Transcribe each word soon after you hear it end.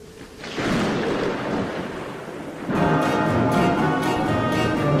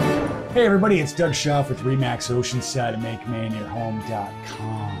Hey everybody, it's Doug Schaff with Remax Oceanside and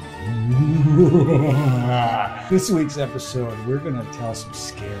MakeManeYourHome.com. This week's episode, we're going to tell some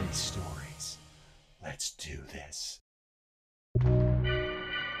scary stories. Let's do this.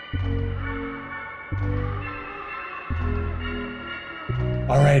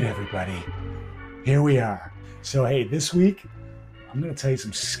 All right, everybody, here we are. So, hey, this week, I'm going to tell you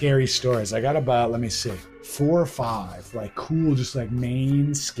some scary stories. I got about, 4 or 5, cool, just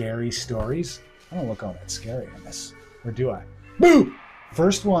Maine scary stories. I don't look all that scary in this, or do I? Boo!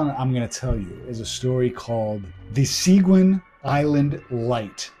 First one I'm going to tell you is a story called the Seguin Island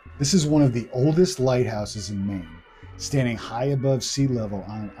Light. This is one of the oldest lighthouses in Maine, standing high above sea level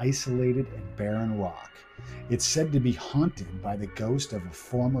on an isolated and barren rock. It's said to be haunted by the ghost of a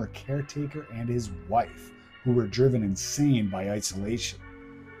former caretaker and his wife, who were driven insane by isolation.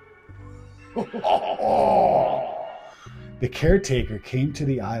 The caretaker came to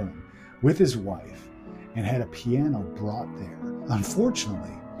the island with his wife and had a piano brought there.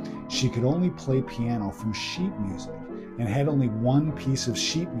 Unfortunately, she could only play piano from sheet music and had only one piece of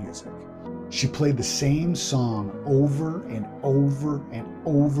sheet music. She played the same song over and over and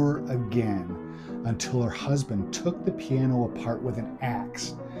over again until her husband took the piano apart with an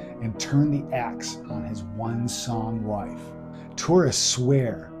axe and turned the axe on his one-song wife. Tourists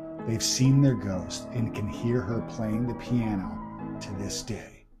swear they've seen their ghost and can hear her playing the piano to this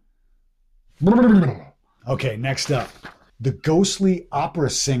day. Okay, next up, the ghostly opera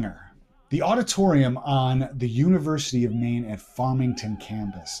singer. The auditorium on the University of Maine at Farmington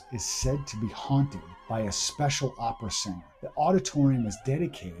campus is said to be haunted by a special opera singer. The auditorium is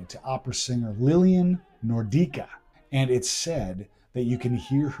dedicated to opera singer Lilian Nordica, and it's said that you can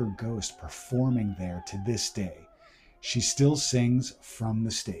hear her ghost performing there to this day. She still sings from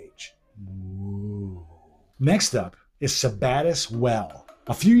the stage. Ooh. Next up is Sabattis Well.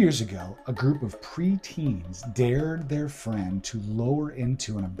 A few years ago, a group of pre-teens dared their friend to lower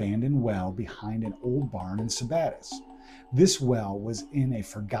into an abandoned well behind an old barn in Sabattis. This well was in a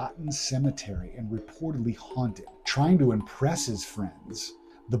forgotten cemetery and reportedly haunted. Trying to impress his friends,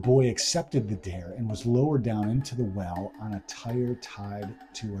 the boy accepted the dare and was lowered down into the well on a tire tied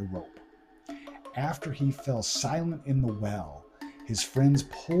to a rope. After he fell silent in the well, his friends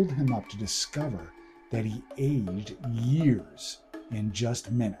pulled him up to discover that he aged years in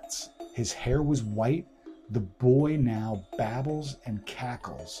just minutes. His hair was white. The boy now babbles and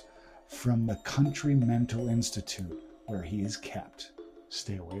cackles from the Country Mental Institute where he is kept.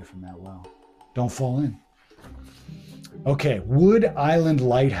 Stay away from that well. Don't fall in. Okay, Wood Island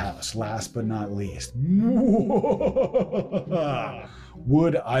Lighthouse, last but not least.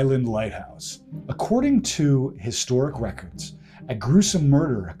 Wood Island Lighthouse. According to historic records, a gruesome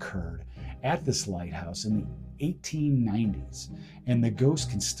murder occurred at this lighthouse in the 1890s, and the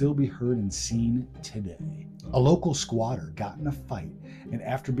ghost can still be heard and seen today. A local squatter got in a fight, and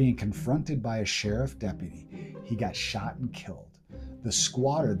after being confronted by a sheriff deputy, he got shot and killed. The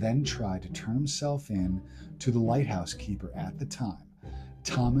squatter then tried to turn himself in to the lighthouse keeper at the time,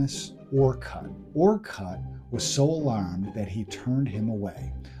 Thomas Orcutt. Orcutt was so alarmed that he turned him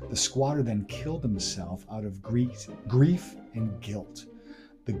away. The squatter then killed himself out of grief and guilt.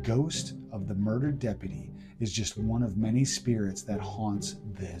 The ghost of the murdered deputy is just one of many spirits that haunts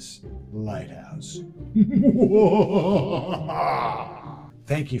this lighthouse.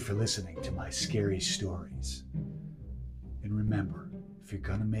 Thank you for listening to my scary stories. And remember, if you're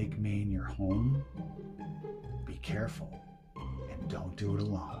gonna make Maine your home, be careful and don't do it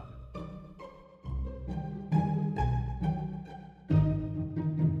alone.